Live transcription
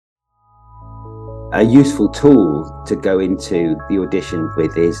A useful tool to go into the audition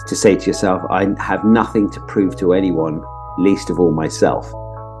with is to say to yourself, I have nothing to prove to anyone, least of all myself.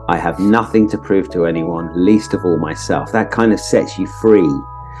 I have nothing to prove to anyone, least of all myself. That kind of sets you free,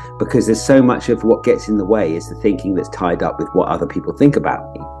 because there's so much of what gets in the way is the thinking that's tied up with what other people think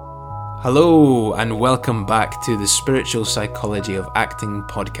about me. Hello, and welcome back to the Spiritual Psychology of Acting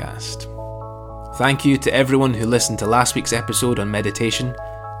podcast. Thank you to everyone who listened to last week's episode on meditation.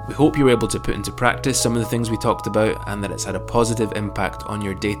 We hope you were able to put into practice some of the things we talked about and that it's had a positive impact on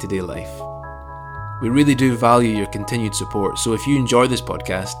your day-to-day life. We really do value your continued support, so if you enjoy this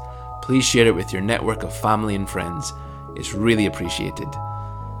podcast, please share it with your network of family and friends. It's really appreciated.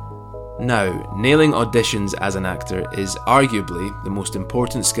 Now, nailing auditions as an actor is arguably the most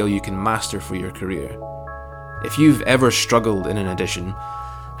important skill you can master for your career. If you've ever struggled in an audition,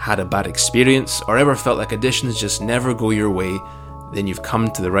 had a bad experience, or ever felt like auditions just never go your way, then you've come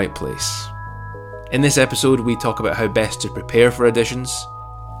to the right place. In this episode, we talk about how best to prepare for auditions,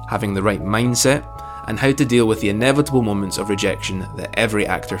 having the right mindset, and how to deal with the inevitable moments of rejection that every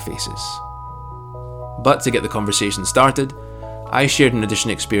actor faces. But to get the conversation started, I shared an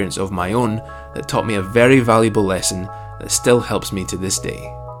audition experience of my own that taught me a very valuable lesson that still helps me to this day.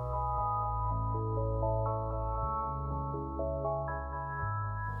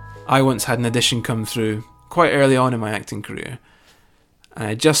 I once had an audition come through quite early on in my acting career. And I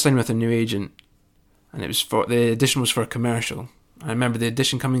had just signed with a new agent, and the audition was for a commercial. I remember the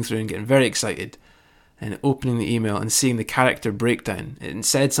audition coming through and getting very excited, and opening the email and seeing the character breakdown. It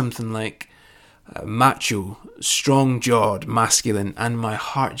said something like, macho, strong-jawed, masculine, and my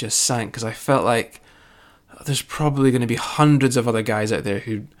heart just sank because I felt like there's probably going to be hundreds of other guys out there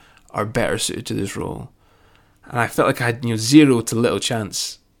who are better suited to this role. And I felt like I had zero to little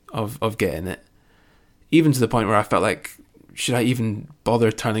chance of getting it. Even to the point where I felt like, should I even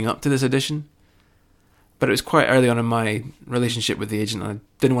bother turning up to this audition? But it was quite early on in my relationship with the agent, and I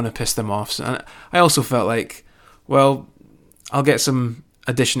didn't want to piss them off. So I also felt like, well, I'll get some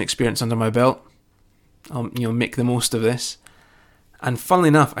audition experience under my belt. I'll make the most of this. And funnily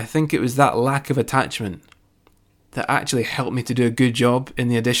enough, I think it was that lack of attachment that actually helped me to do a good job in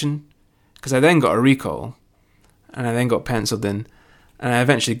the audition, because I then got a recall, and I then got penciled in, and I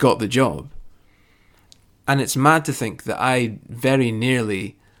eventually got the job. And it's mad to think that I very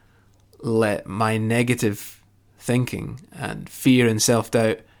nearly let my negative thinking and fear and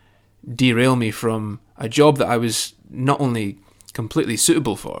self-doubt derail me from a job that I was not only completely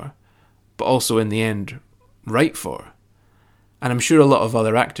suitable for, but also in the end right for. And I'm sure a lot of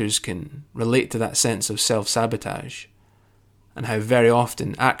other actors can relate to that sense of self-sabotage, and how very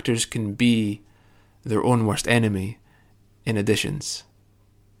often actors can be their own worst enemy in auditions.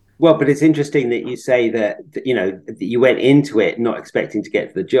 Well, but it's interesting that you say that you went into it not expecting to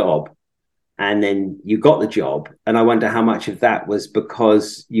get the job, and then you got the job. And I wonder how much of that was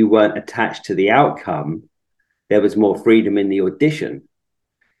because you weren't attached to the outcome. There was more freedom in the audition.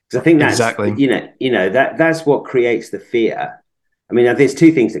 Because I think that's exactly, that's what creates the fear. I mean, there's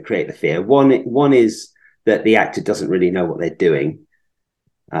two things that create the fear. One is that the actor doesn't really know what they're doing.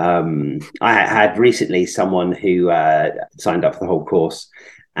 I had recently someone who signed up for the whole course.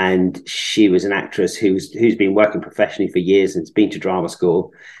 And she was an actress who's been working professionally for years and has been to drama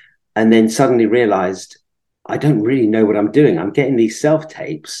school, and then suddenly realized, I don't really know what I'm doing. I'm getting these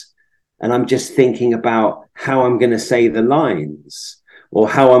self-tapes and I'm just thinking about how I'm going to say the lines or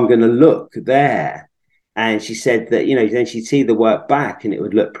how I'm going to look there. And she said that, then she'd see the work back and it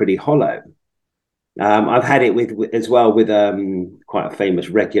would look pretty hollow. I've had it with quite a famous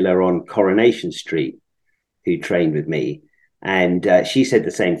regular on Coronation Street who trained with me. And she said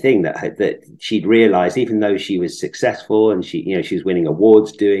the same thing, that she'd realized, even though she was successful and she was winning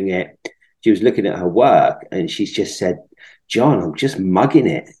awards doing it, she was looking at her work and she's just said, John, I'm just mugging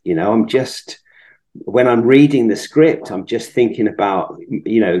it. When I'm reading the script, I'm just thinking about,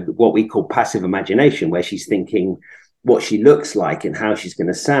 what we call passive imagination, where she's thinking what she looks like and how she's going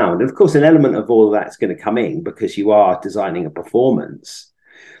to sound. And of course, an element of all of that's going to come in because you are designing a performance.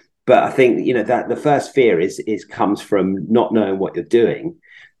 But I think, that the first fear comes from not knowing what you're doing.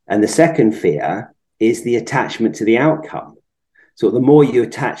 And the second fear is the attachment to the outcome. So the more you're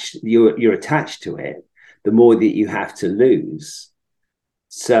attached to it, the more that you have to lose.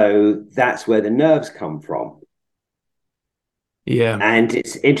 So that's where the nerves come from. Yeah. And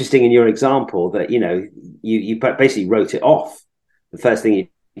it's interesting in your example that, you basically wrote it off. The first thing you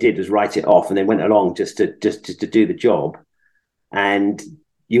did was write it off and then went along just to do the job. And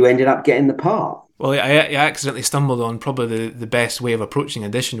you ended up getting the part. Well, I accidentally stumbled on probably the best way of approaching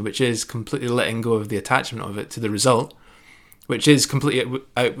audition, which is completely letting go of the attachment of it to the result, which is completely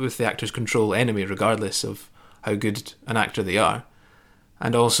out with the actor's control anyway, regardless of how good an actor they are.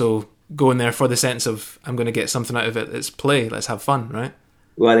 And also going there for the sense of, I'm going to get something out of it. Let's play. Let's have fun, right?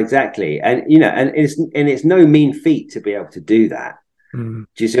 Well, exactly, and it's no mean feat to be able to do that. Mm.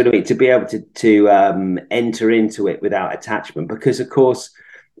 Do you see what I mean? To be able to enter into it without attachment, because of course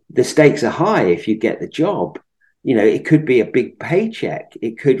the stakes are high. If you get the job, it could be a big paycheck.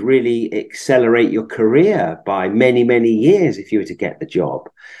 It could really accelerate your career by many, many years if you were to get the job.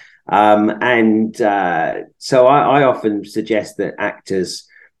 So I often suggest that actors,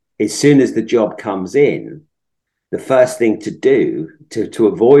 as soon as the job comes in, the first thing to do to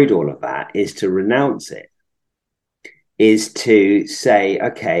avoid all of that is to renounce it, is to say,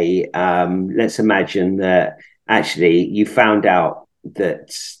 okay, let's imagine that actually you found out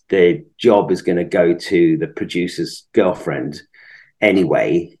that the job is going to go to the producer's girlfriend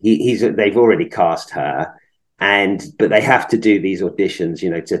anyway. They've already cast her, but they have to do these auditions,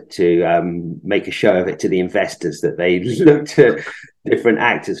 to make a show of it to the investors that they looked at different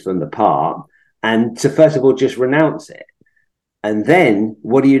actors from the part. And to first of all just renounce it. And then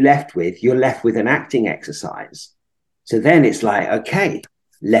what are you left with? You're left with an acting exercise. So then it's like, okay,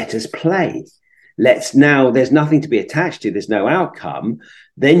 let us play. There's nothing to be attached to. There's no outcome.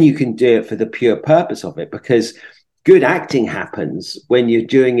 Then you can do it for the pure purpose of it, because good acting happens when you're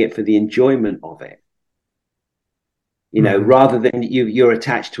doing it for the enjoyment of it. Rather than you're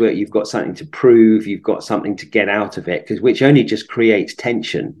attached to it, you've got something to prove, you've got something to get out of it, which only just creates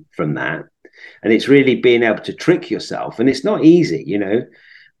tension from that. And it's really being able to trick yourself. And it's not easy,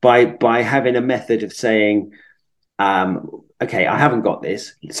 by having a method of saying, okay, I haven't got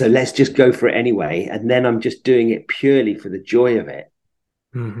this, so let's just go for it anyway. And then I'm just doing it purely for the joy of it.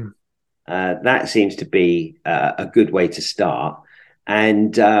 Mm-hmm. That seems to be a good way to start.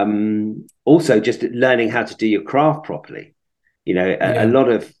 And also just learning how to do your craft properly. A lot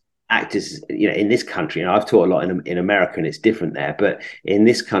of actors, in this country, and I've taught a lot in America, and it's different there, but in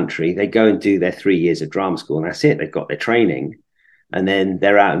this country, they go and do their 3 years of drama school, and that's it. They've got their training, and then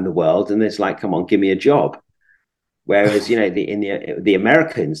they're out in the world, and it's like, come on, give me a job. Whereas, the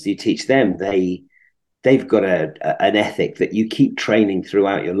Americans, you teach them, they've got an ethic that you keep training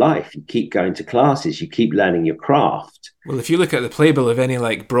throughout your life. You keep going to classes, you keep learning your craft. Well, if you look at the playbill of any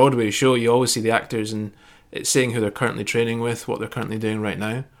like Broadway show, you always see the actors and it's saying who they're currently training with, what they're currently doing right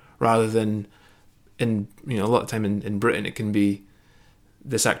now, rather than a lot of time in Britain, it can be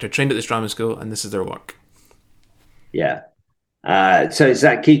this actor trained at this drama school and this is their work. Yeah. So it's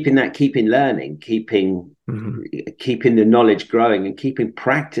keeping learning, keeping the knowledge growing, and keeping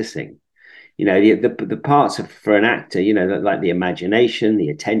practicing. The parts for an actor, like the imagination, the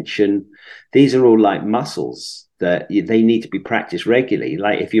attention, these are all like muscles that they need to be practiced regularly.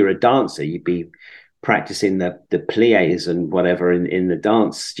 Like if you're a dancer, you'd be practicing the pliés and whatever in the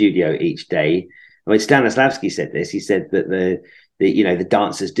dance studio each day. I mean, Stanislavski said this. He said that the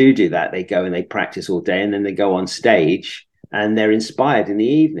dancers do that. They go and they practice all day, and then they go on stage and they're inspired in the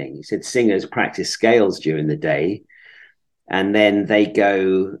evening. He said singers practice scales during the day, and then they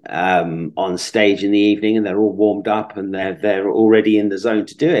go on stage in the evening, and they're all warmed up and they're already in the zone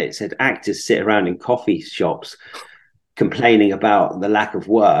to do it. It said actors sit around in coffee shops complaining about the lack of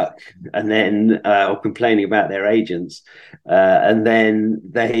work, and then or complaining about their agents, and then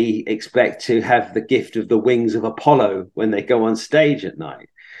they expect to have the gift of the wings of Apollo when they go on stage at night.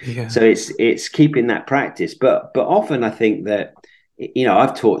 Yeah. So it's keeping that practice, but often I think that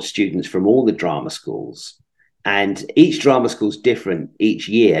I've taught students from all the drama schools, and each drama school is different each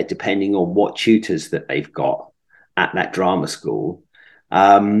year depending on what tutors that they've got at that drama school.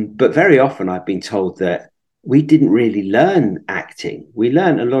 But very often I've been told that we didn't really learn acting. We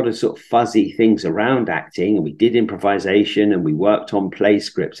learned a lot of sort of fuzzy things around acting, and we did improvisation and we worked on play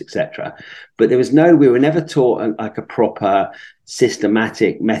scripts, etc. But we were never taught like a proper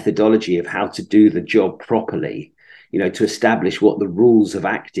systematic methodology of how to do the job properly, to establish what the rules of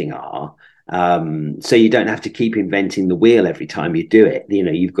acting are. So you don't have to keep inventing the wheel every time you do it.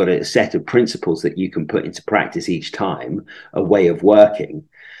 You've got a set of principles that you can put into practice each time, a way of working.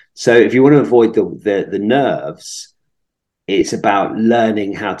 So if you want to avoid the nerves, it's about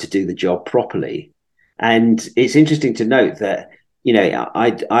learning how to do the job properly. And it's interesting to note that,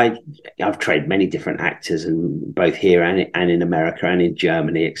 I've trained many different actors, and both here and in America and in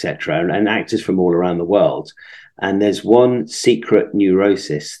Germany, etc., and actors from all around the world. And there's one secret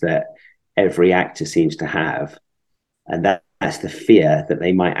neurosis that every actor seems to have, and that's the fear that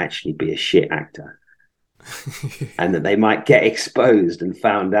they might actually be a shit actor. And that they might get exposed and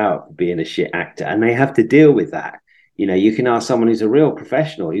found out for being a shit actor, and they have to deal with that. You can ask someone who's a real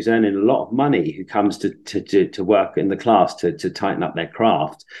professional, who's earning a lot of money, who comes to work in the class to tighten up their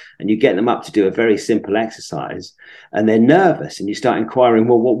craft, and you get them up to do a very simple exercise, and they're nervous, and you start inquiring,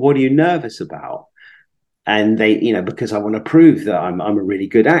 well, what are you nervous about? And they, because I want to prove that I'm a really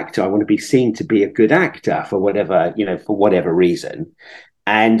good actor. I want to be seen to be a good actor for whatever reason.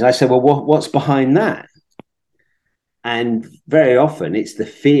 And I said, well, what's behind that? And very often it's the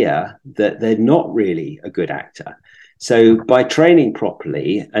fear that they're not really a good actor. So by training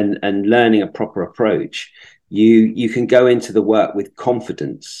properly and learning a proper approach, you can go into the work with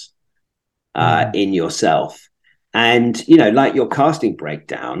confidence in yourself. And, like your casting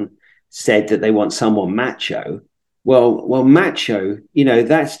breakdown said that they want someone macho. Well, macho,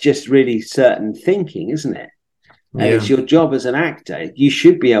 that's just really certain thinking, isn't it? And it's your job as an actor. You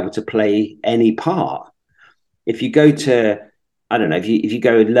should be able to play any part. If you go to, I don't know, if you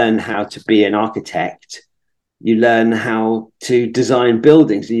go and learn how to be an architect, you learn how to design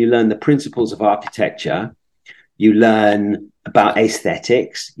buildings, and you learn the principles of architecture. You learn about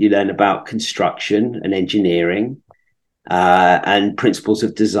aesthetics. You learn about construction and engineering and principles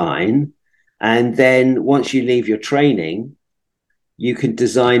of design. And then once you leave your training, you can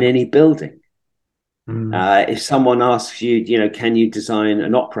design any building. If someone asks you, can you design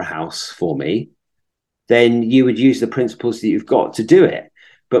an opera house for me? Then you would use the principles that you've got to do it.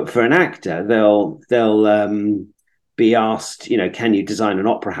 But for an actor, they'll be asked, can you design an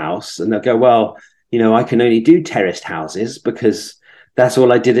opera house? And they'll go, well, I can only do terraced houses because that's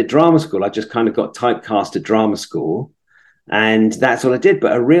all I did at drama school. I just kind of got typecast at drama school, and that's all I did.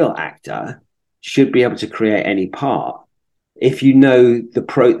 But a real actor should be able to create any part if you know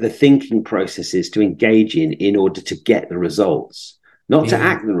the thinking processes to engage in order to get the results, not to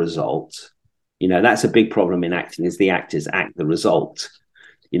act the result. That's a big problem in acting, is the actors act the result.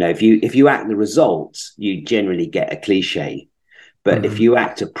 If you act the result, you generally get a cliche. But if you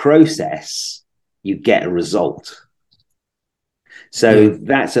act a process, you get a result. So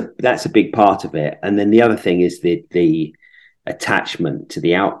that's a big part of it. And then the other thing is the attachment to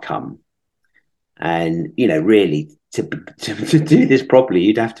the outcome. And, really, to do this properly,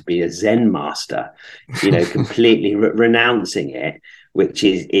 you'd have to be a Zen master, completely renouncing it, which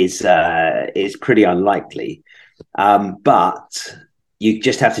is pretty unlikely. But you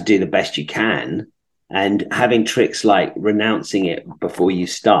just have to do the best you can. And having tricks like renouncing it before you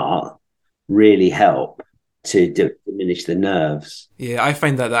start really help to diminish the nerves. Yeah, I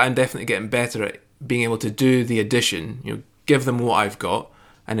find that I'm definitely getting better at being able to do the addition, give them what I've got,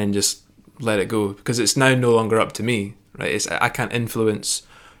 and then just let it go, because it's now no longer up to me, right? I can't influence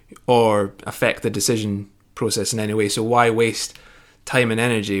or affect the decision process in any way. So why waste time and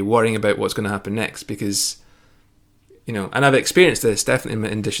energy worrying about what's going to happen next? Because, and I've experienced this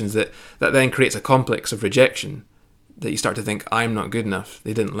definitely in auditions, that then creates a complex of rejection, that you start to think, I'm not good enough,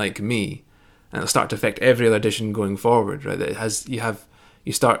 they didn't like me, and it'll start to affect every other audition going forward, right? That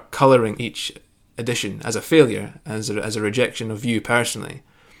you start colouring each audition as a failure, as a rejection of you personally.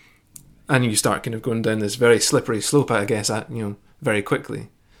 And you start kind of going down this very slippery slope, I guess, very quickly.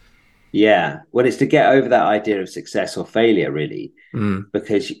 Yeah, well, it's to get over that idea of success or failure, really,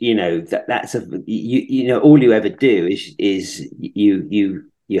 because that's all you ever do is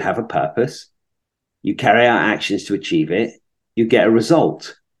you have a purpose, you carry out actions to achieve it, you get a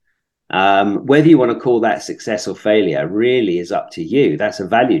result. Whether you want to call that success or failure really is up to you. That's a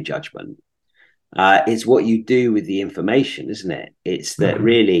value judgment. It's what you do with the information, isn't it? It's that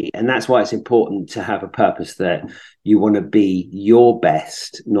really, and that's why it's important to have a purpose that you want to be your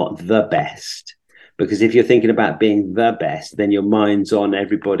best, not the best. Because if you're thinking about being the best, then your mind's on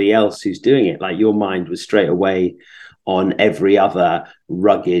everybody else who's doing it. Like your mind was straight away on every other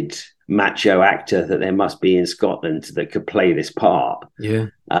rugged macho actor that there must be in Scotland that could play this part. Yeah.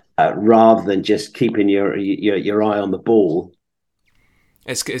 Rather than just keeping your eye on the ball.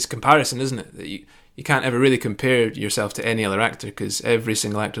 It's comparison, isn't it? That you can't ever really compare yourself to any other actor, because every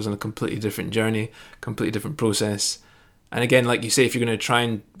single actor is on a completely different journey, completely different process. And again, like you say, if you're going to try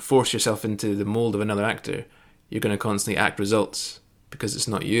and force yourself into the mold of another actor, you're going to constantly act results, because it's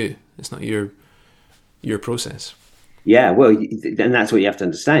not you. It's not your process. Yeah, well, and that's what you have to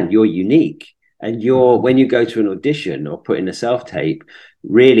understand. You're unique. And when you go to an audition or put in a self-tape,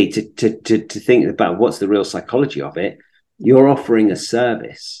 really to think about what's the real psychology of it, you're offering a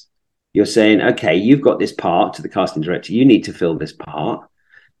service. You're saying, okay, you've got this part to the casting director. You need to fill this part.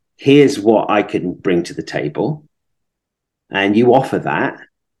 Here's what I can bring to the table. And you offer that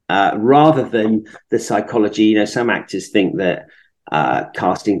rather than the psychology. Some actors think that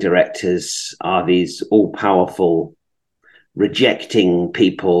casting directors are these all-powerful rejecting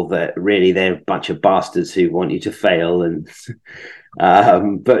people that really they're a bunch of bastards who want you to fail, and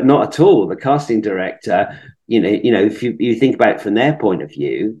but not at all. The casting director, if you think about it from their point of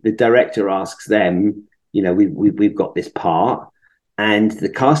view, the director asks them, we've got this part, and the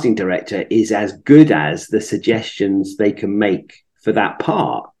casting director is as good as the suggestions they can make for that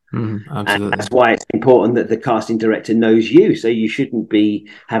part. And Absolutely. that's why it's important that the casting director knows you. So you shouldn't be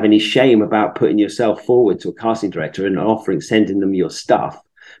have any shame about putting yourself forward to a casting director and sending them your stuff,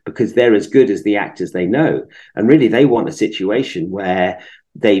 because they're as good as the actors they know. And really, they want a situation where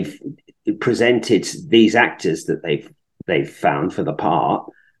they've presented these actors that they've found for the part,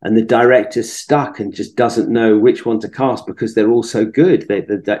 and the director's stuck and just doesn't know which one to cast because they're all so good.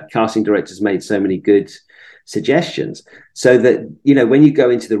 The casting director's made so many good suggestions, so that when you go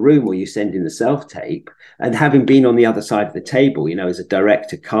into the room or you send in the self-tape, and having been on the other side of the table, as a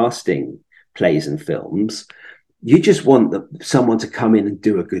director casting plays and films, you just want someone to come in and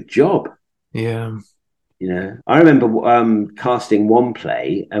do a good job. Yeah. I remember casting one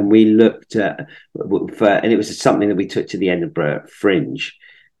play, and we looked at and it was something that we took to the Edinburgh Fringe,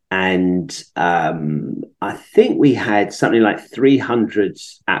 and I think we had something like 300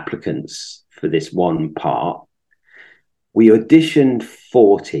 applicants for this one part. We auditioned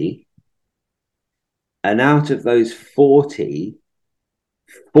 40, and out of those 40,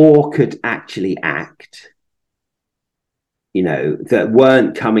 4 could actually act, that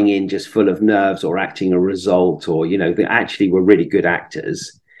weren't coming in just full of nerves or acting a result, or, that actually were really good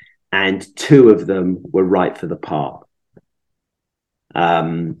actors. And 2 of them were right for the part.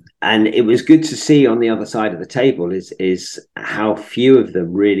 And it was good to see on the other side of the table is how few of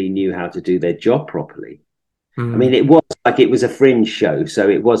them really knew how to do their job properly. I mean, it was a fringe show, so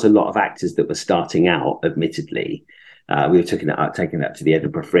it was a lot of actors that were starting out, admittedly. We were taking that to the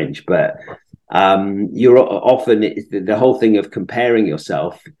Edinburgh Fringe, but you're often, the whole thing of comparing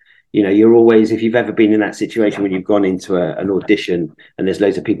yourself, you're always, if you've ever been in that situation when you've gone into an audition and there's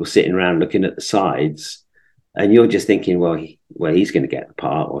loads of people sitting around looking at the sides, and you're just thinking, well, he's going to get the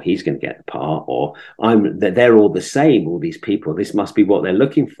part, or he's going to get the part, or they're all the same, all these people, this must be what they're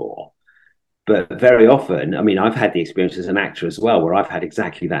looking for. But very often, I mean, I've had the experience as an actor as well, where I've had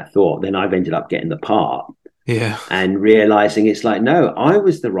exactly that thought. Then I've ended up getting the part. Yeah. And realizing it's like, no, I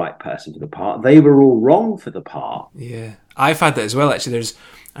was the right person for the part. They were all wrong for the part. Yeah. I've had that as well, actually.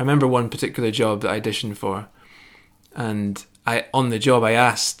 I remember one particular job that I auditioned for, and on the job I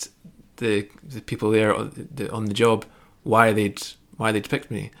asked the people there on the job why they'd picked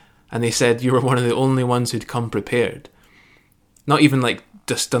me, and they said, you were one of the only ones who'd come prepared. Not even like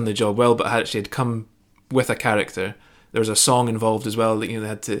just done the job well, but actually had come with a character. There was a song involved as well that they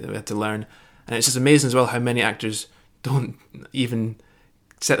had to learn, and it's just amazing as well how many actors don't even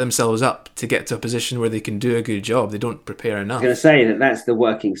set themselves up to get to a position where they can do a good job. They don't prepare enough. I was going to say that's the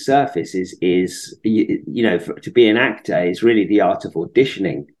working surface is to be an actor is really the art of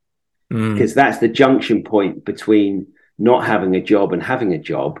auditioning, because that's the junction point between not having a job and having a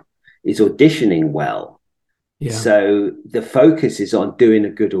job, is auditioning well. Yeah. So the focus is on doing a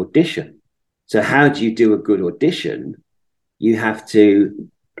good audition. So how do you do a good audition? You have to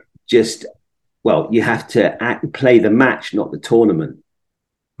play the match, not the tournament.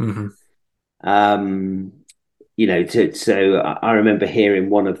 Mm-hmm. So I remember hearing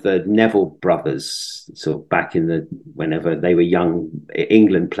one of the Neville brothers, sort of back whenever they were young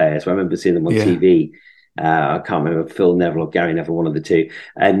England players. I remember seeing them on TV. I can't remember, Phil Neville or Gary Neville, one of the two.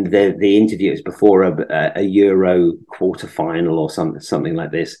 And the interview was before a Euro quarter final or something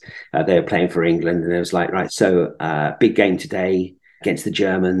like this. They were playing for England, and it was like, right, so big game today against the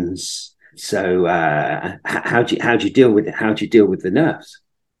Germans. So how do you deal with it? How do you deal with the nerves?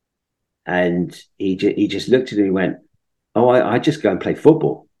 And he just looked at him and went, "Oh, I just go and play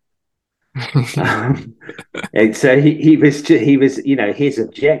football." And so he was, his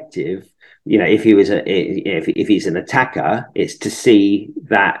objective. If he's an attacker, it's to see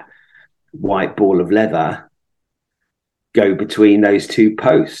that white ball of leather go between those 2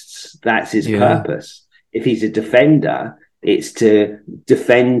 posts. That's his purpose. If he's a defender, it's to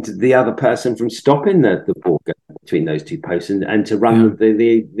defend the other person from stopping the ball going between those 2 posts and to run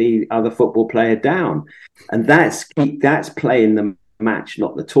the other football player down. And that's playing the match,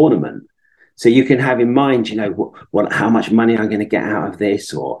 not the tournament. So you can have in mind, how much money I'm going to get out of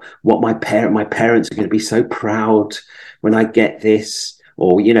this, or what my parents are going to be so proud when I get this,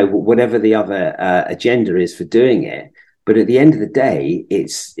 or, whatever the other agenda is for doing it. But at the end of the day,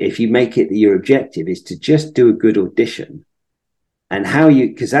 if you make it that your objective is to just do a good audition, and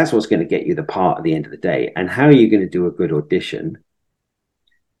because that's what's going to get you the part at the end of the day. And how are you going to do a good audition?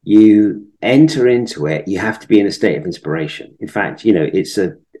 You enter into it, you have to be in a state of inspiration. In fact, you know, it's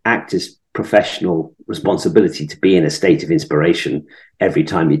an actor's professional responsibility to be in a state of inspiration every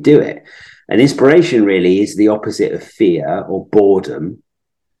time you do it. And inspiration really is the opposite of fear or boredom.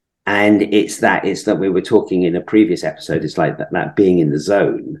 And it's that we were talking in a previous episode, it's like that being in the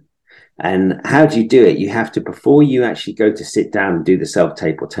zone. And how do you do it? You have to, before you actually go to sit down and do the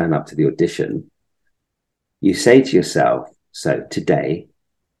self-tape or turn up to the audition, you say to yourself, so today,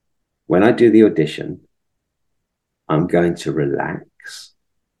 when I do the audition, I'm going to relax,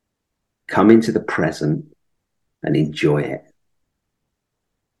 come into the present and enjoy it.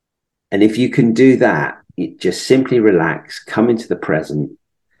 And if you can do that, you just simply relax, come into the present.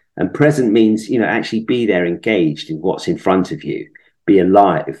 And present means, you know, actually be there engaged in what's in front of you, be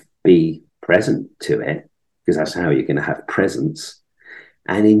alive, be present to it, because that's how you're going to have presence,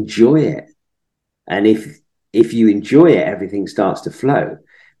 and enjoy it. And if you enjoy it, everything starts to flow.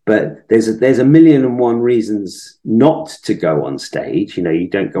 But there's a million and one reasons not to go on stage. You know, you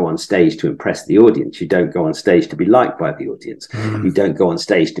don't go on stage to impress the audience. You don't go on stage to be liked by the audience. You don't go on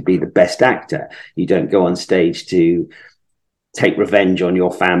stage to be the best actor. You don't go on stage to take revenge on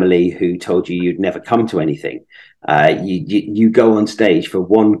your family who told you you'd never come to anything. You go on stage for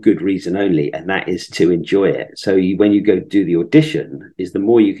one good reason only, and that is to enjoy it. So when you go do the audition, is the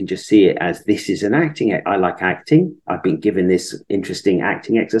more you can just see it as, this is an acting. I like acting. I've been given this interesting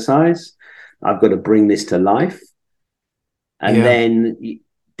acting exercise. I've got to bring this to life, and then you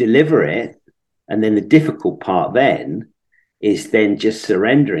deliver it. And then the difficult part then is then just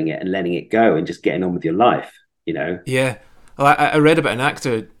surrendering it and letting it go and just getting on with your life, you know? Yeah. Well, I read about an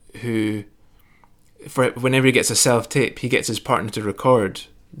actor who, for whenever he gets a self-tape, he gets his partner to record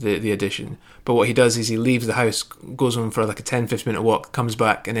the audition. But what he does is he leaves the house, goes on for like a 10-15 minute walk, comes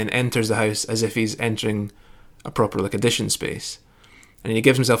back, and then enters the house as if he's entering a proper like audition space. And he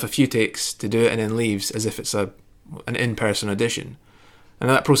gives himself a few takes to do it, and then leaves as if it's an in-person audition. And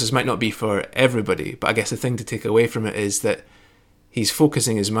that process might not be for everybody, but I guess the thing to take away from it is that he's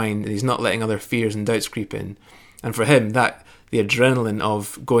focusing his mind, and he's not letting other fears and doubts creep in. And for him, that the adrenaline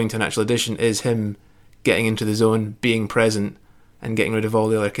of going to an actual audition is him getting into the zone, being present, and getting rid of all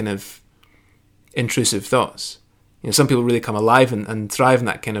the other kind of intrusive thoughts. You know, some people really come alive and thrive in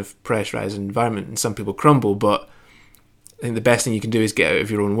that kind of pressurized environment, and some people crumble. But I think the best thing you can do is get out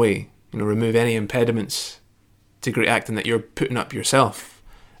of your own way. You know, remove any impediments to great acting that you're putting up yourself.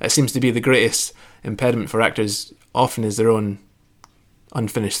 It seems to be the greatest impediment for actors. Often is their own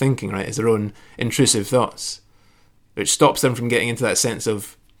unfinished thinking, right? Is their own intrusive thoughts, which stops them from getting into that sense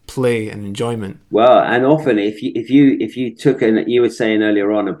of play and enjoyment. Well, and often if you took you were saying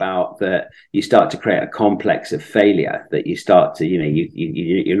earlier on about that, you start to create a complex of failure, that you start to, you know,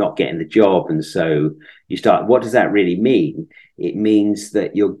 you're not getting the job, and so you start. What does that really mean? It means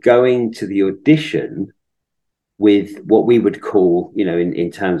that you're going to the audition with what we would call, you know,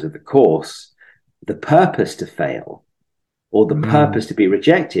 in terms of the course, the purpose to fail or the purpose to be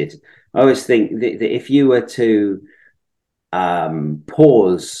rejected. I always think that if you were to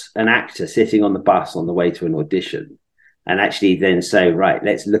pause an actor sitting on the bus on the way to an audition and actually then say, right,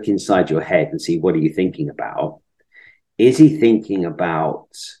 let's look inside your head and see, what are you thinking about? Is he thinking about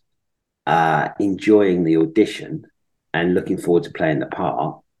enjoying the audition and looking forward to playing the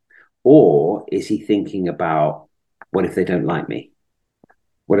part? Or is he thinking about, what if they don't like me?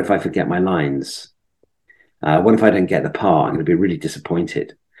 What if I forget my lines? What if I don't get the part? I'm going to be really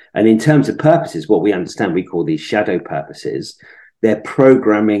disappointed. And in terms of purposes, what we understand, we call these shadow purposes. They're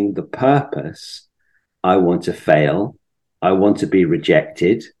programming the purpose. I want to fail. I want to be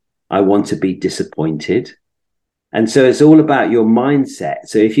rejected. I want to be disappointed. And so it's all about your mindset.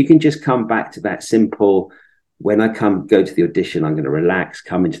 So if you can just come back to that simple, when I go to the audition, I'm going to relax,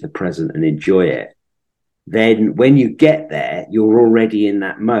 come into the present and enjoy it. Then when you get there, you're already in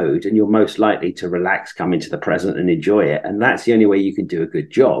that mode, and you're most likely to relax, come into the present and enjoy it. And that's the only way you can do a good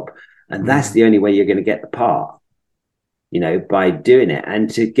job. And that's the only way you're going to get the part, you know, by doing it. And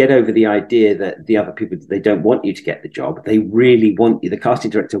to get over the idea that the other people, they don't want you to get the job. They really want you. The casting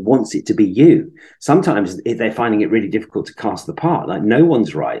director wants it to be you. Sometimes they're finding it really difficult to cast the part. Like, no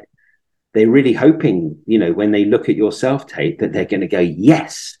one's right. They're really hoping, you know, when they look at your self-tape, that they're going to go,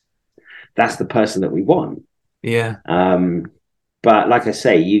 yes, that's the person that we want. Yeah. But like I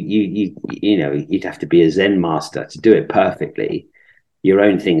say, you know, you'd have to be a Zen master to do it perfectly. Your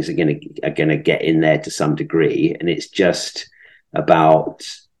own things are gonna get in there to some degree, and it's just about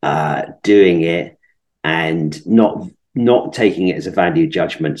doing it and not taking it as a value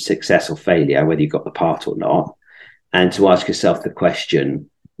judgment, success or failure, whether you got the part or not, and to ask yourself the question: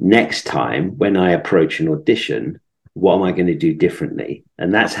 next time when I approach an audition, What am I going to do differently?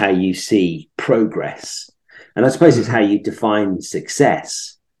 And that's how you see progress. And I suppose it's how you define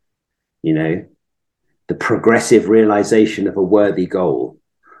success, you know, the progressive realization of a worthy goal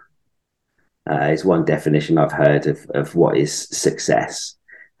is one definition I've heard of what is success.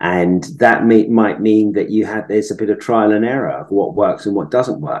 And that might mean that there's a bit of trial and error of what works and what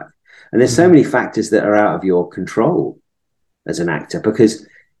doesn't work. And there's so many factors that are out of your control as an actor, because,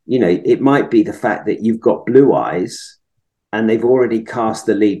 you know, it might be the fact that you've got blue eyes and they've already cast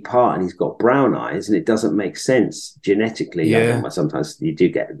the lead part and he's got brown eyes, and it doesn't make sense genetically. Yeah. I don't know, sometimes you do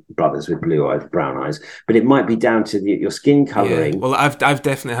get brothers with blue eyes, brown eyes, but it might be down to your skin coloring. Yeah. Well, I've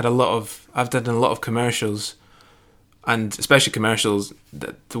definitely had I've done a lot of commercials, and especially commercials,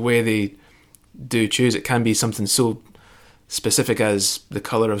 the way they do choose it can be something so specific as the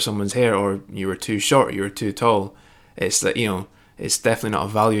color of someone's hair, or you were too short, you were too tall. It's that, you know, it's definitely not a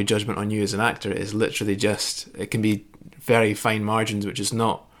value judgment on you as an actor. It's literally just, it can be very fine margins, which is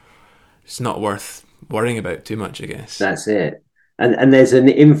not, it's not worth worrying about too much, I guess. That's it. And there's an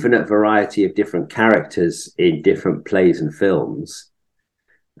infinite variety of different characters in different plays and films.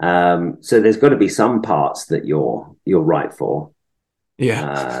 So there's got to be some parts that you're right for.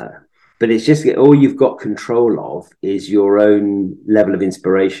 Yeah. But it's just all you've got control of is your own level of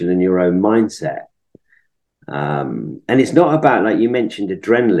inspiration and your own mindset. And it's not about, like you mentioned,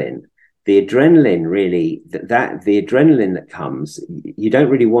 adrenaline. The adrenaline really, the adrenaline that comes, you don't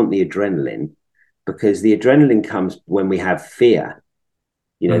really want the adrenaline, because the adrenaline comes when we have fear.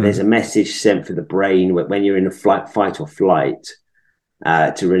 You know, there's a message sent for the brain when you're in a fight or flight,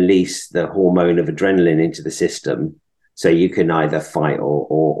 to release the hormone of adrenaline into the system, so you can either fight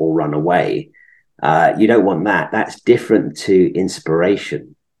or run away. You don't want that. That's different to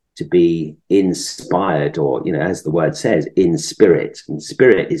inspiration, to be inspired, or, you know, as the word says, in spirit. And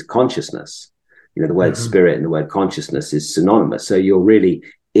spirit is consciousness. You know, the word spirit and the word consciousness is synonymous. So you're really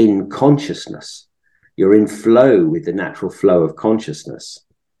in consciousness. You're in flow with the natural flow of consciousness.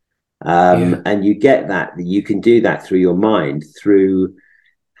 And you get that. You can do that through your mind, through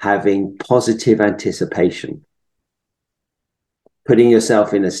having positive anticipation. Putting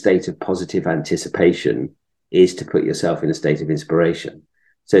yourself in a state of positive anticipation is to put yourself in a state of inspiration.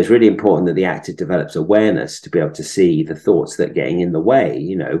 So it's really important that the actor develops awareness to be able to see the thoughts that are getting in the way,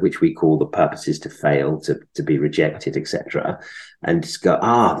 you know, which we call the purposes to fail, to be rejected, etc. And just go,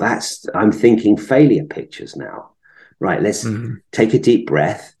 I'm thinking failure pictures now. Right, let's take a deep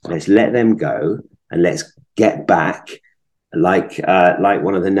breath, let's let them go, and let's get back, like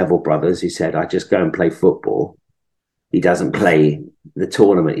one of the Neville brothers who said, I just go and play football. He doesn't play the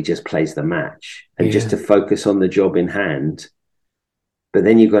tournament, he just plays the match. And just to focus on the job in hand. But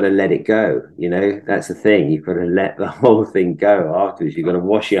then you've got to let it go. You know, that's the thing. You've got to let the whole thing go afterwards. You've got to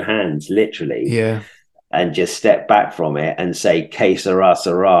wash your hands, literally. Yeah. And just step back from it and say, que sera,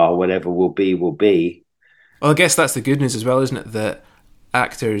 sera, whatever will be, will be. Well, I guess that's the good news as well, isn't it? That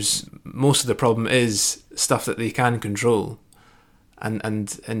actors, most of the problem is stuff that they can control.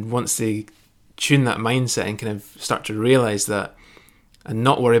 And once they tune that mindset and kind of start to realise that, and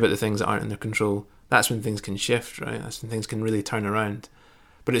not worry about the things that aren't in their control, that's when things can shift, right? That's when things can really turn around.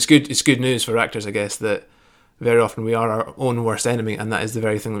 But it's good news for actors, I guess, that very often we are our own worst enemy, and that is the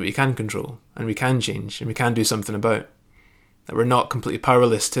very thing that we can control, and we can change, and we can do something about. That we're not completely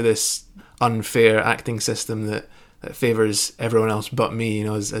powerless to this unfair acting system that favours everyone else but me, you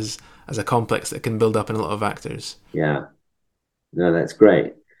know, as a complex that can build up in a lot of actors. Yeah. No, that's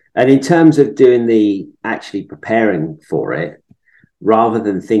great. And in terms of actually preparing for it, rather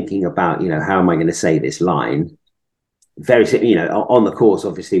than thinking about, you know, how am I going to say this line, you know, on the course,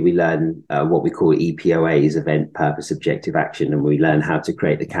 obviously we learn what we call EPOAs, event, purpose, objective, action, and we learn how to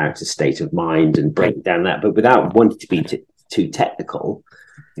create the character's state of mind and break down that. But without wanting to be too technical,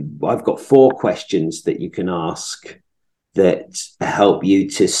 I've got 4 questions that you can ask that help you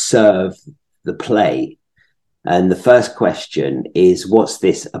to serve the play. And the first question is, what's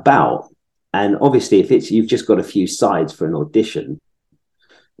this about? And obviously, if you've just got a few sides for an audition,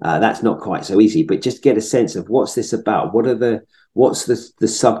 that's not quite so easy. But just get a sense of what's this about. What's the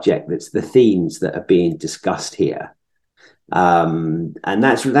subject? That's the themes that are being discussed here. And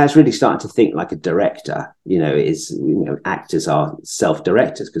that's really starting to think like a director. You know, actors are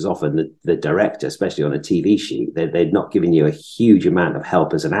self-directors, because often the director, especially on a TV shoot, they're not giving you a huge amount of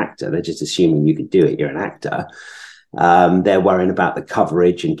help as an actor. They're just assuming you can do it. You're an actor. They're worrying about the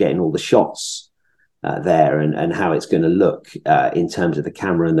coverage and getting all the shots there and how it's going to look in terms of the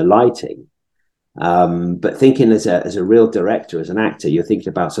camera and the lighting. But thinking as a real director, as an actor, you're thinking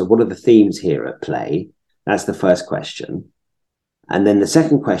about, so what are the themes here at play? That's the first question. And then the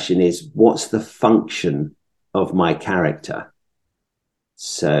second question is, what's the function of my character.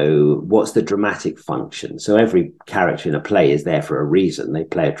 So what's the dramatic function? So every character in a play is there for a reason. They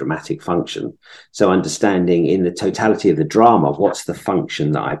play a dramatic function. So understanding in the totality of the drama, what's the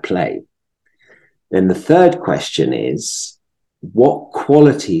function that I play? Then the third question is, what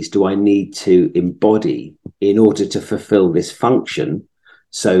qualities do I need to embody in order to fulfill this function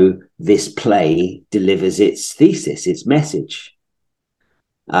so this play delivers its thesis, its message?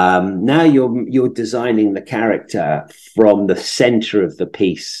 Now you're designing the character from the center of the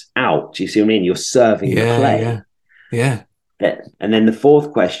piece out. Do you see what I mean? You're serving the Yeah, play. yeah. And then the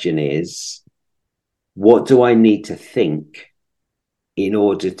fourth question is, what do I need to think in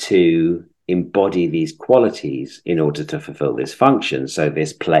order to embody these qualities in order to fulfill this function so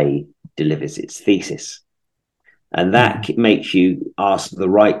this play delivers its thesis? And that makes you ask the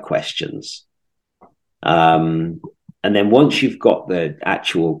right questions. And then once you've got the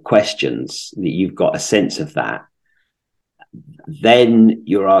actual questions, that you've got a sense of that, then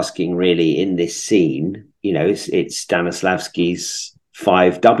you're asking really in this scene, it's Stanislavski's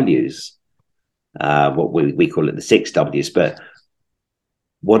 5 W's, what we call it the 6 W's, but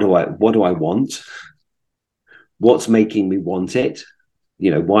what do I want? What's making me want it?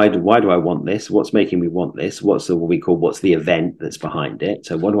 Why do I want this? What's making me want this? What's the event that's behind it?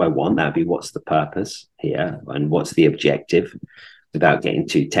 So what do I want? That'd be what's the purpose here, and what's the objective, without getting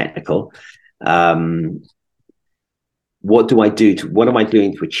too technical. What am I doing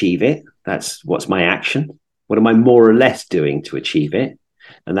to achieve it? What's my action? What am I more or less doing to achieve it?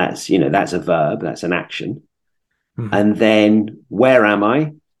 And that's a verb, that's an action. Mm-hmm. And then where am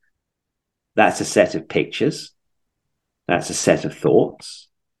I? That's a set of pictures. That's a set of thoughts.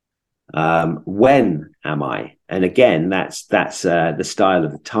 When am I? And again, that's the style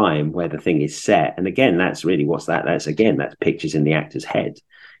of the time where the thing is set. And again, that's really what's that? That's pictures in the actor's head.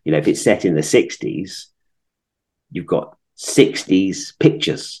 If it's set in the 60s, you've got 60s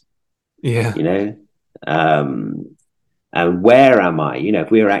pictures. Yeah. And where am I?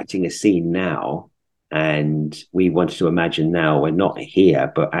 If we were acting a scene now and we wanted to imagine now we're not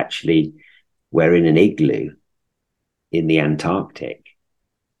here, but actually we're in an igloo in the Antarctic,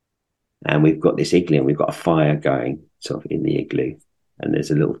 and we've got this igloo and we've got a fire going sort of in the igloo, and there's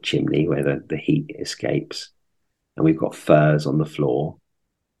a little chimney where the heat escapes, and we've got furs on the floor.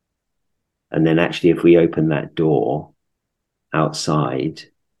 And then actually if we open that door outside,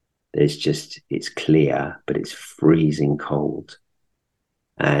 it's clear, but it's freezing cold.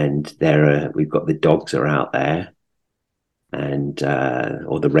 And we've got the dogs are out there, and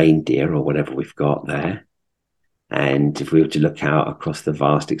or the reindeer or whatever we've got there. And if we were to look out across the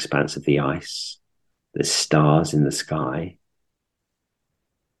vast expanse of the ice, there's stars in the sky.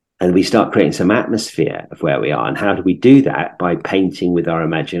 And we start creating some atmosphere of where we are. And how do we do that? By painting with our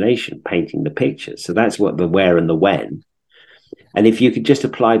imagination, painting the pictures. So that's what the where and the when. And if you could just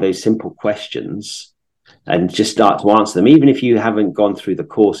apply those simple questions and just start to answer them, even if you haven't gone through the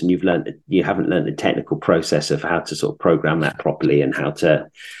course and you haven't learned the technical process of how to sort of program that properly and how to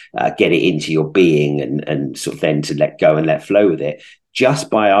get it into your being and sort of then to let go and let flow with it, just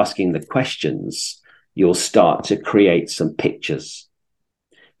by asking the questions, you'll start to create some pictures.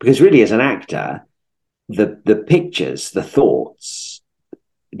 Because really, as an actor, the pictures, the thoughts,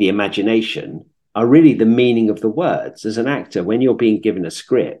 the imagination are really the meaning of the words. As an actor, when you're being given a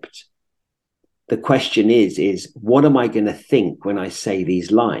script, the question is what am I going to think when I say these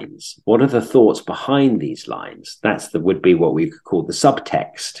lines? What are the thoughts behind these lines? Would be what we could call the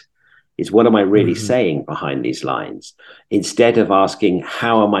subtext, is what am I really saying behind these lines? Instead of asking,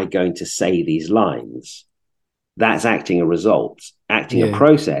 how am I going to say these lines? That's acting a result. Acting a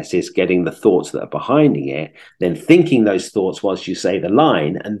process is getting the thoughts that are behind it, then thinking those thoughts whilst you say the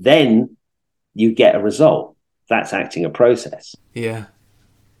line, and then you get a result. That's acting a process. Yeah.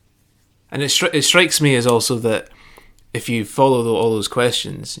 And it strikes me as also that if you follow all those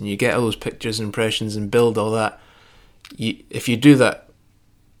questions and you get all those pictures and impressions and build all that, if you do that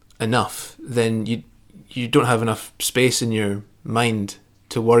enough, then you don't have enough space in your mind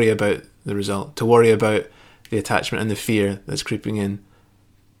to worry about the result, to worry about the attachment and the fear that's creeping in.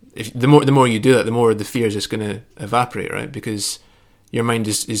 The more you do that, the more the fear is just going to evaporate, right? Because your mind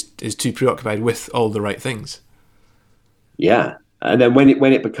is too preoccupied with all the right things. Yeah. And then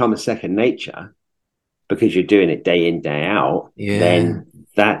when it becomes second nature, because you're doing it day in, day out, then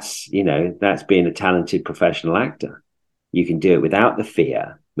that's being a talented professional actor. You can do it without the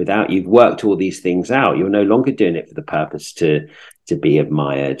fear, you've worked all these things out. You're no longer doing it for the purpose to be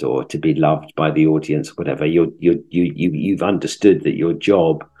admired or to be loved by the audience or whatever. You've understood that your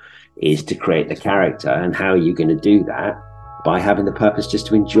job is to create the character, and how are you going to do that? By having the purpose just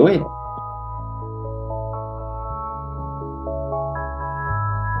to enjoy it.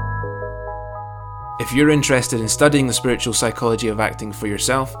 If you're interested in studying the spiritual psychology of acting for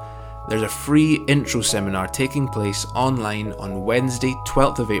yourself, there's a free intro seminar taking place online on Wednesday,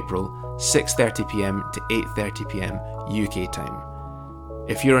 12th of April, 6:30pm to 8:30pm UK time.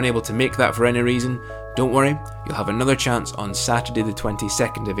 If you're unable to make that for any reason, don't worry, you'll have another chance on Saturday the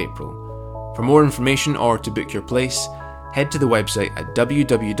 22nd of April. For more information or to book your place, head to the website at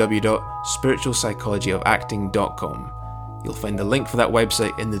www.spiritualpsychologyofacting.com. You'll find the link for that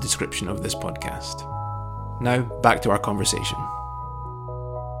website in the description of this podcast. Now, back to our conversation.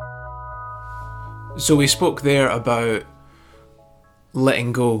 So we spoke there about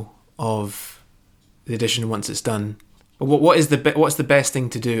letting go of the audition once it's done. But what's the best thing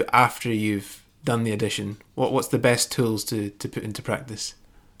to do after you've done the audition? What's the best tools to put into practice?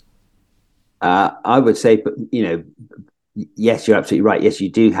 I would say, yes, you're absolutely right. Yes, you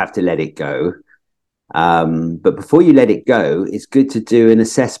do have to let it go. But before you let it go, it's good to do an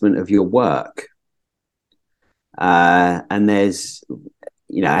assessment of your work. And there's,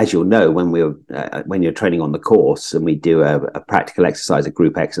 as you'll know, when you're training on the course and we do a practical exercise, a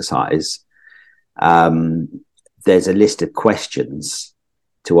group exercise, there's a list of questions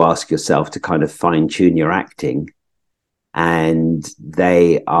to ask yourself to kind of fine tune your acting. And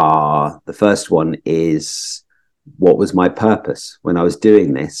the first one is, what was my purpose when I was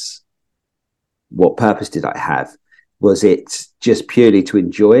doing this? What purpose did I have? Was it just purely to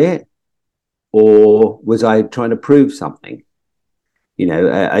enjoy it? Or was I trying to prove something?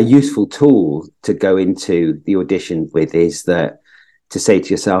 A useful tool to go into the audition with is that to say to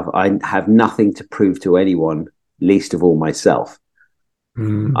yourself, I have nothing to prove to anyone, least of all myself.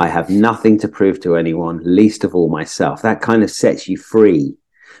 I have nothing to prove to anyone, least of all myself. That kind of sets you free,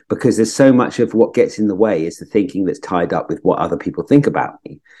 because there's so much of what gets in the way is the thinking that's tied up with what other people think about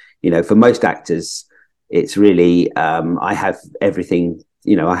me. For most actors, it's really, I have everything,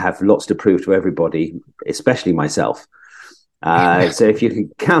 I have lots to prove to everybody, especially myself. So if you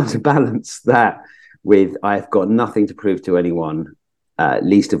can counterbalance that with, I've got nothing to prove to anyone,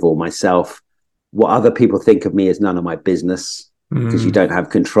 least of all myself. What other people think of me is none of my business, because you don't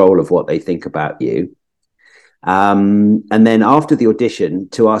have control of what they think about you. And then after the audition,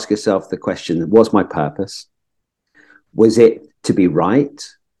 to ask yourself the question, what's my purpose? Was it to be right?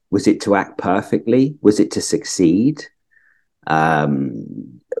 Was it to act perfectly? Was it to succeed? Like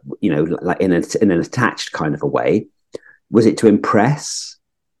in an attached kind of a way. Was it to impress?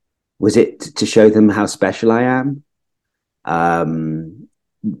 Was it to show them how special I am?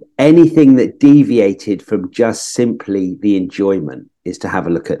 Anything that deviated from just simply the enjoyment is to have a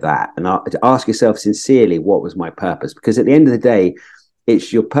look at that and to ask yourself sincerely, what was my purpose? Because at the end of the day,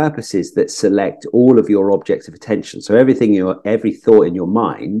 it's your purposes that select all of your objects of attention. So every thought in your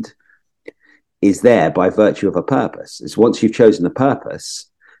mind is there by virtue of a purpose. It's once you've chosen a purpose,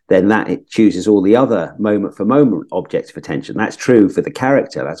 then it chooses all the other moment for moment objects of attention. That's true for the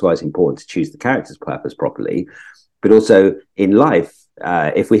character. That's why it's important to choose the character's purpose properly. But also in life,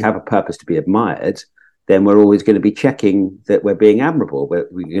 if we have a purpose to be admired, then we're always going to be checking that we're being admirable. We're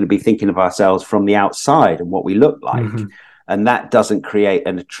going to be thinking of ourselves from the outside and what we look like. Mm-hmm. And that doesn't create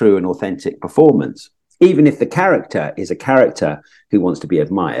a true and authentic performance. Even if the character is a character who wants to be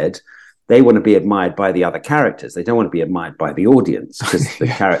admired, they want to be admired by the other characters. They don't want to be admired by the audience, because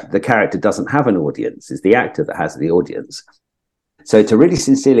the character doesn't have an audience. It's the actor that has the audience. So to really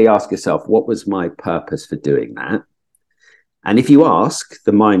sincerely ask yourself, what was my purpose for doing that? And if you ask,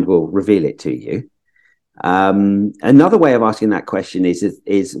 the mind will reveal it to you. Another way of asking that question is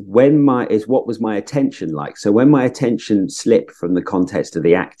what was my attention like? So when my attention slipped from the context of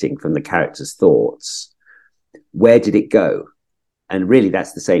the acting, from the character's thoughts, where did it go? And really,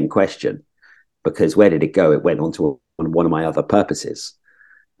 that's the same question, because where did it go? It went on to one of my other purposes.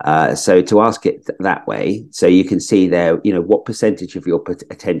 So to ask it that way, so you can see there, what percentage of your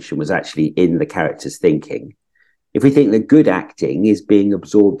attention was actually in the character's thinking. If we think that good acting is being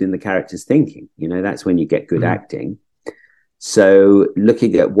absorbed in the character's thinking, that's when you get good acting. So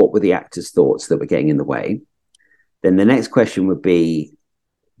looking at what were the actor's thoughts that were getting in the way, then the next question would be,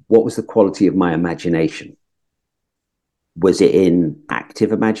 what was the quality of my imagination? Was it in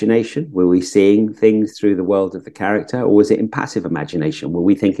active imagination? Were we seeing things through the world of the character? Or was it in passive imagination? Were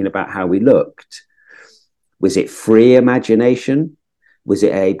we thinking about how we looked? Was it free imagination? Was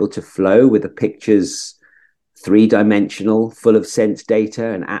it able to flow with the pictures, three-dimensional, full of sense data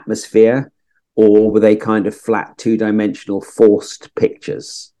and atmosphere? Or were they kind of flat, two-dimensional, forced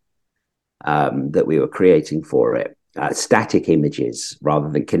pictures that we were creating for it? Static images rather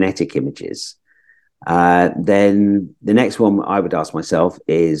than kinetic images. Then the next one I would ask myself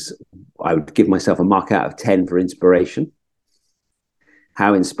is, I would give myself a mark out of 10 for inspiration.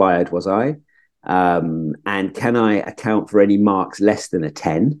 How inspired was I? And can I account for any marks less than a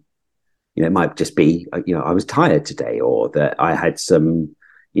 10? It might just be, I was tired today, or that I had some,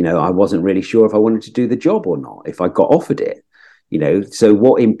 I wasn't really sure if I wanted to do the job or not, if I got offered it, So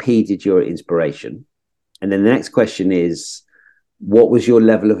what impeded your inspiration? And then the next question is, what was your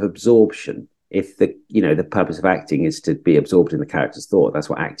level of absorption? If the purpose of acting is to be absorbed in the character's thought, that's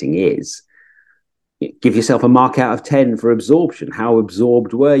what acting is. Give yourself a mark out of 10 for absorption. How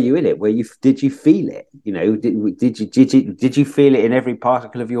absorbed were you in it? Did you feel it? Did you feel it in every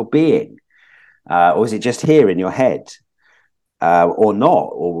particle of your being? Or was it just here in your head? Or not,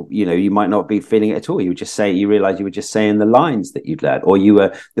 or you might not be feeling it at all. You realize you were just saying the lines that you'd learned, or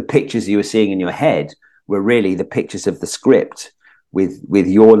the pictures you were seeing in your head were really the pictures of the script with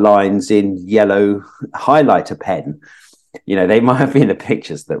your lines in yellow highlighter pen. They might have been the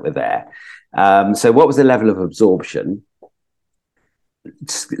pictures that were there. So what was the level of absorption?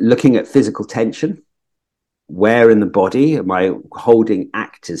 Looking at physical tension. Where in the body am I holding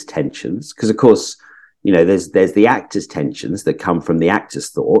actors' tensions? Because of course, there's the actors' tensions that come from the actors'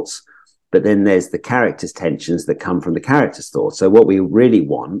 thoughts, but then there's the characters' tensions that come from the characters' thoughts. So what we really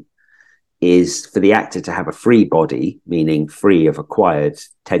want is for the actor to have a free body, meaning free of acquired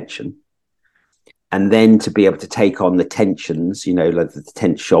tension, and then to be able to take on the tensions, like the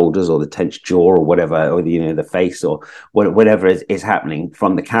tense shoulders or the tense jaw or whatever, or the face or whatever is happening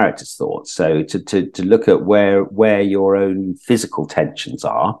from the character's thoughts. So to look at where your own physical tensions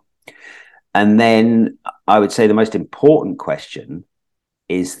are. And then I would say the most important question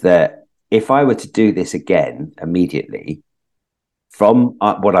is that if I were to do this again immediately, from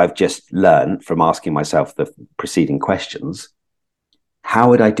what I've just learned from asking myself the preceding questions, how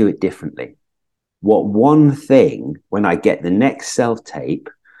would I do it differently? What one thing, when I get the next self-tape,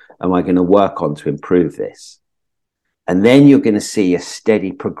 am I going to work on to improve this? And then you're going to see a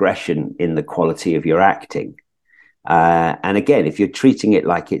steady progression in the quality of your acting. And again, if you're treating it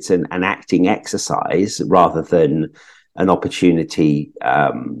like it's an acting exercise rather than an opportunity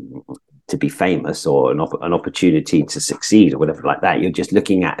to be famous or an opportunity to succeed or whatever like that, you're just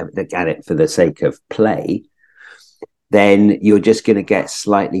looking at it for the sake of play, then you're just going to get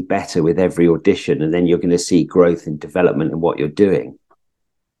slightly better with every audition, and then you're going to see growth and development in what you're doing.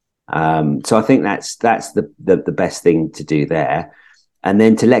 So I think that's the best thing to do there. And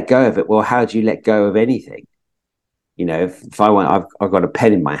then to let go of it. Well, how do you let go of anything? If I want, I've got a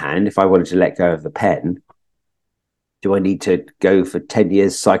pen in my hand. If I wanted to let go of the pen, do I need to go for 10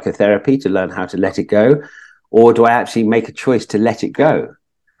 years psychotherapy to learn how to let it go? Or do I actually make a choice to let it go,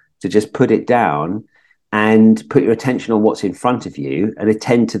 to just put it down and put your attention on what's in front of you and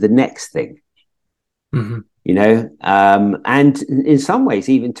attend to the next thing? Mm-hmm. And in some ways,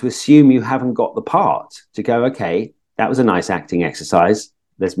 even to assume you haven't got the part, to go, okay, that was a nice acting exercise.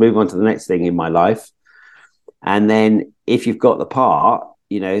 Let's move on to the next thing in my life. And then if you've got the part,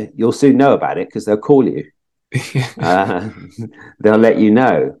 you'll soon know about it because they'll call you. They'll let you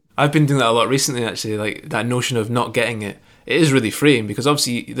know. I've been doing that a lot recently, actually, like that notion of not getting it. It is really freeing because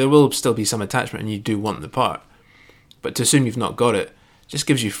obviously there will still be some attachment and you do want the part. But to assume you've not got it just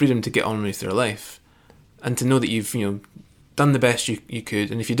gives you freedom to get on with your life and to know that you've done the best you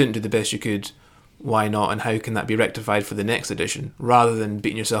could. And if you didn't do the best you could, why not? And how can that be rectified for the next edition rather than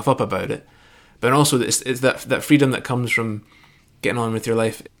beating yourself up about it? But also it's that freedom that comes from getting on with your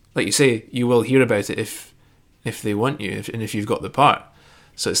life. Like you say, you will hear about it if they want you and if you've got the part.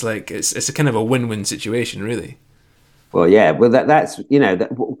 So it's like it's a kind of a win-win situation, really. Well, yeah. Well, that's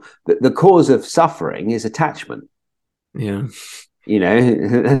the cause of suffering is attachment. Yeah.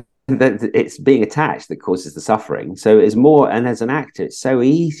 That it's being attached that causes the suffering. So it's more, and as an actor, it's so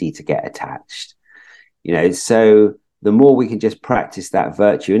easy to get attached. So the more we can just practice that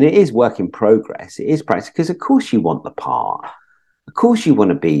virtue, and it is work in progress. It is practice because, of course, you want the part. Of course, you want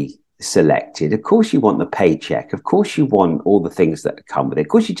to be selected. Of course, you want the paycheck. Of course, you want all the things that come with it. Of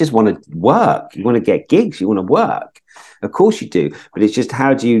course, you just want to work. You want to get gigs. You want to work. Of course, you do. But it's just,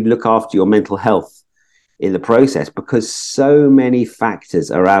 how do you look after your mental health in the process? Because so many factors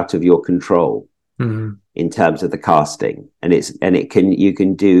are out of your control in terms of the casting, and you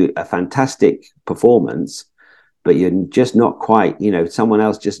can do a fantastic performance, but you're just not quite. Someone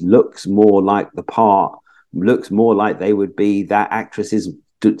else just looks more like the part, looks more like they would be that actress's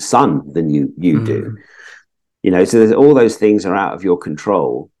son than you do. So there's all those things are out of your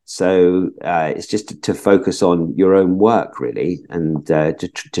control. So it's just to focus on your own work, really, and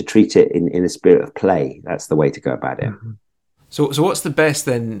to treat it in a spirit of play. That's the way to go about it. So what's the best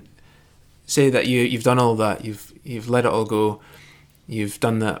then? Say that you've done all that, you've let it all go, you've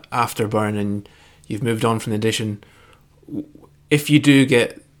done the afterburn, and you've moved on from the audition. If you do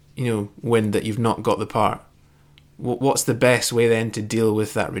get wind that you've not got the part, what's the best way then to deal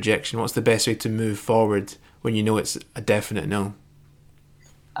with that rejection? What's the best way to move forward when you know it's a definite no?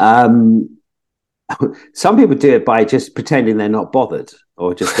 Some people do it by just pretending they're not bothered,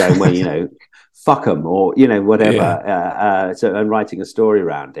 or just going, well, fuck them, or whatever. Yeah. And writing a story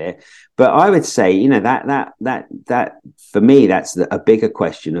around it. But I would say, that for me, that's a bigger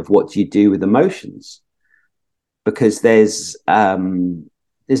question of what do you do with emotions, because there's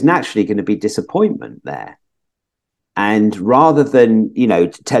naturally going to be disappointment there. And rather than, to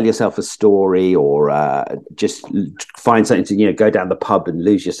tell yourself a story, or just find something to, go down the pub and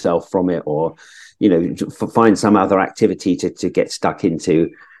lose yourself from it, or, find some other activity to get stuck into.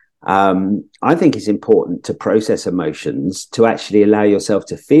 I think it's important to process emotions, to actually allow yourself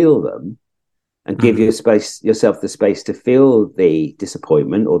to feel them, and give yourself the space to feel the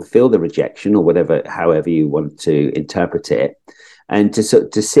disappointment, or feel the rejection, or whatever, however you want to interpret it, and to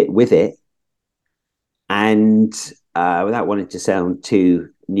sit with it. And without wanting to sound too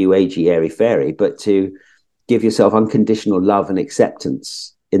new agey, airy fairy, but to give yourself unconditional love and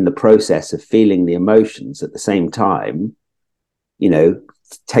acceptance in the process of feeling the emotions at the same time.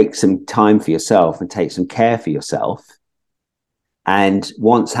 Take some time for yourself and take some care for yourself. And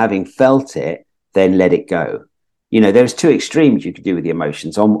once having felt it, then let it go. There's two extremes you could do with the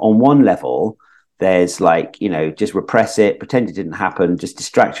emotions. On one level, there's just repress it, pretend it didn't happen, just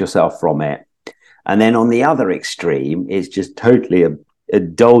distract yourself from it. And then on the other extreme is just totally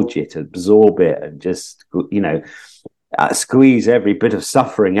indulge it, absorb it, and just, squeeze every bit of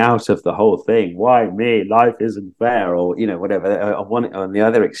suffering out of the whole thing. Why me? Life isn't fair, or, whatever, on the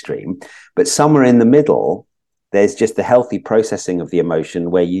other extreme. But somewhere in the middle, there's just the healthy processing of the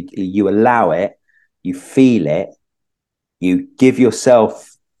emotion, where you allow it, you feel it, you give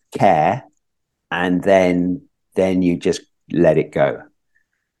yourself care, and then you just let it go.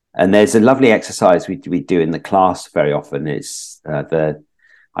 And there's a lovely exercise we do in the class very often. It's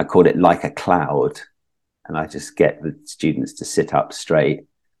I call it like a cloud. And I just get the students to sit up straight,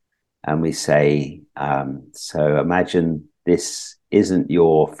 and we say, so imagine this isn't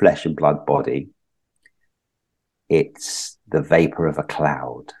your flesh and blood body. It's the vapor of a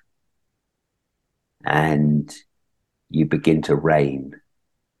cloud. And you begin to rain.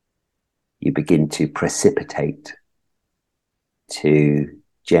 You begin to precipitate, to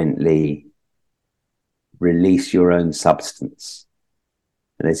gently release your own substance.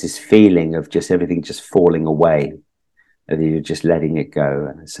 And there's this feeling of just everything just falling away, and you're just letting it go.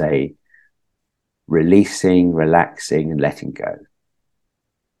 And I say, releasing, relaxing, and letting go.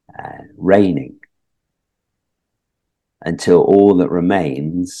 Raining, until all that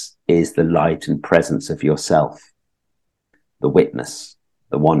remains is the light and presence of yourself, the witness,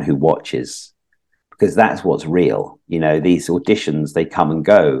 the one who watches. Because that's what's real. These auditions, they come and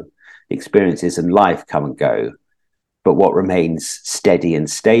go. Experiences in life come and go. But what remains steady and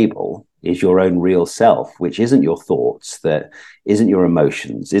stable is your own real self, which isn't your thoughts, that isn't your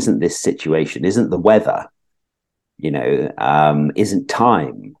emotions, isn't this situation, isn't the weather, isn't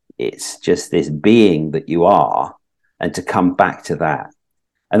time. It's just this being that you are, and to come back to that.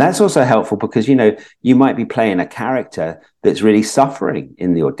 And that's also helpful because, you might be playing a character that's really suffering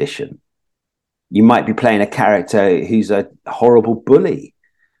in the audition. You might be playing a character who's a horrible bully,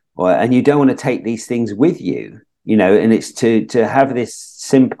 and you don't want to take these things with you. And it's to have this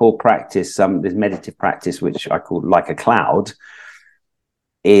simple practice, this meditative practice, which I call like a cloud,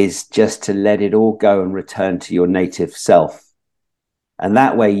 is just to let it all go and return to your native self. And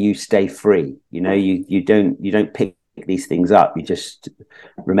that way you stay free. You don't pick these things up. You just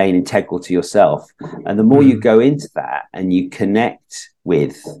remain integral to yourself. And the more you go into that and you connect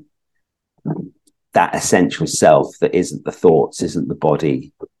with that essential self that isn't the thoughts, isn't the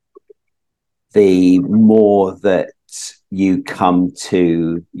body, the more that you come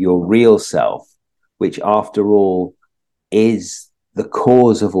to your real self, which after all is the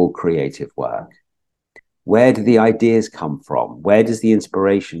cause of all creative work. Where do the ideas come from? Where does the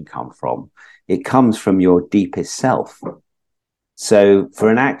inspiration come from? It comes from your deepest self. So for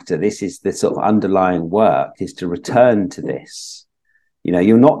an actor, this is the sort of underlying work, is to return to this.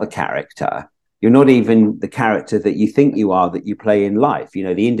 You're not the character. You're not even the character that you think you are, that you play in life.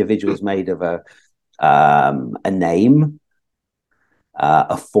 The individual is made of a name,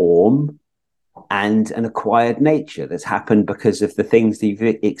 a form, and an acquired nature that's happened because of the things that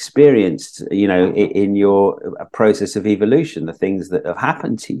you've experienced, in your process of evolution, the things that have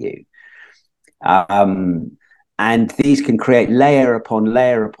happened to you. And these can create layer upon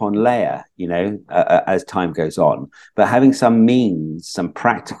layer upon layer, as time goes on. But having some means, some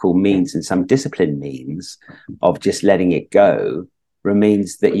practical means, and some discipline means of just letting it go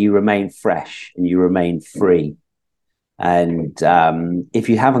means that you remain fresh and you remain free. And if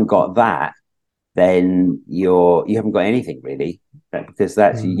you haven't got that, then you haven't got anything really,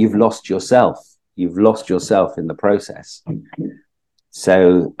 because you've lost yourself. You've lost yourself in the process.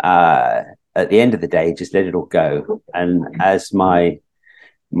 So at the end of the day, just let it all go. And as my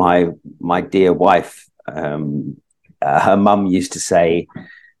dear wife, her mum used to say,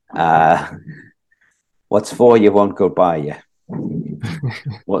 what's for you won't go by you.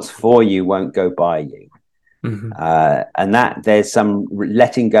 What's for you won't go by you. Mm-hmm. And that there's some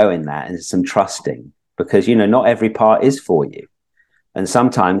letting go in that, and some trusting, because, not every part is for you. And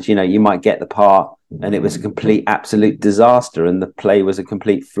sometimes, you might get the part and it was a complete, absolute disaster, and the play was a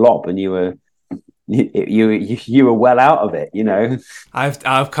complete flop, and you were well out of it,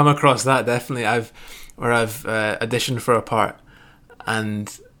 I've come across that, definitely. I've auditioned for a part,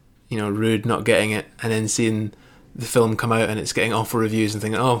 and rude not getting it, and then seeing the film come out and it's getting awful reviews and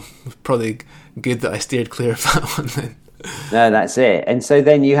thinking, oh, probably good that I steered clear of that one then. No, that's it. And so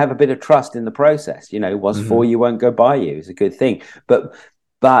then you have a bit of trust in the process. What's for you won't go by you is a good thing. But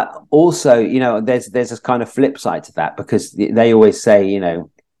also, there's this kind of flip side to that, because they always say,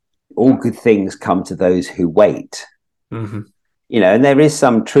 all good things come to those who wait. Mm-hmm. And there is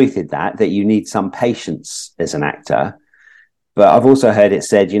some truth in that you need some patience as an actor. But I've also heard it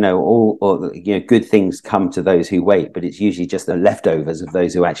said, good things come to those who wait, but it's usually just the leftovers of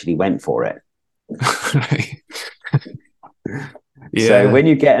those who actually went for it. Right. Yeah. So when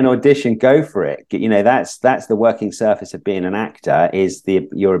you get an audition, go for it. That's the working surface of being an actor, is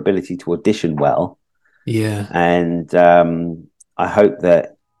your ability to audition well. Yeah. And I hope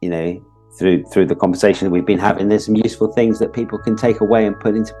that through the conversation that we've been having, there's some useful things that people can take away and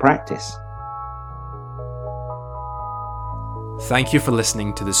put into practice. Thank you for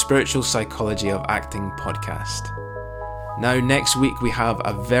listening to the Spiritual Psychology of Acting podcast. Now, next week we have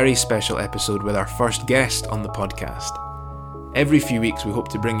a very special episode with our first guest on the podcast. Every few weeks we hope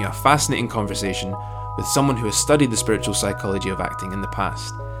to bring you a fascinating conversation with someone who has studied the spiritual psychology of acting in the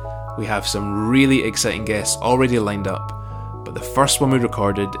past. We have some really exciting guests already lined up, but the first one we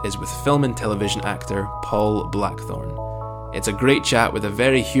recorded is with film and television actor Paul Blackthorne. It's a great chat with a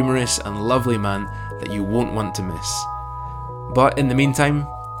very humorous and lovely man that you won't want to miss. But in the meantime,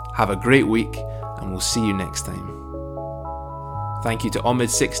 have a great week, and we'll see you next time. Thank you to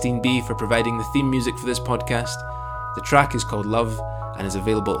Omid16B for providing the theme music for this podcast. The track is called Love and is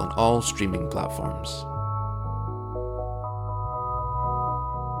available on all streaming platforms.